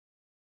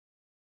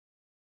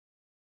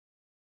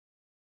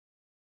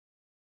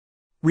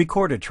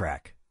Record a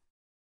track.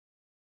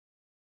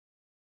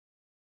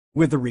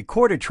 With the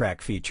Record a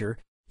Track feature,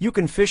 you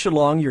can fish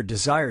along your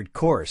desired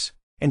course,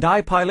 and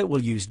iPilot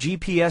will use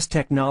GPS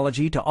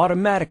technology to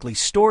automatically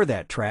store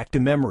that track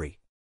to memory.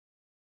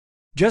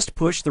 Just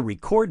push the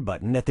Record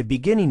button at the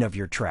beginning of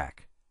your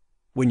track.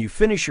 When you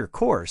finish your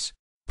course,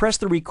 press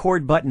the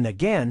Record button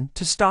again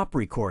to stop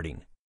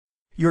recording.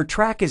 Your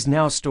track is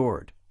now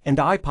stored, and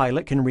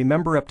iPilot can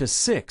remember up to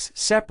 6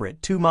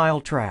 separate 2-mile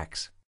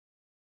tracks.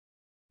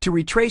 To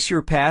retrace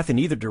your path in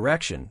either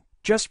direction,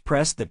 just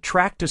press the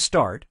Track to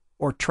Start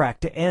or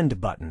Track to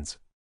End buttons.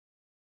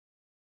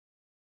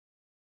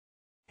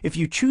 If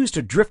you choose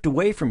to drift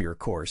away from your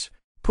course,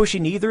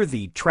 pushing either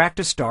the Track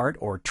to Start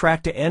or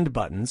Track to End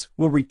buttons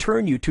will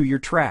return you to your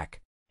track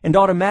and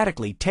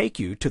automatically take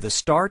you to the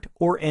start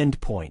or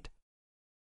end point.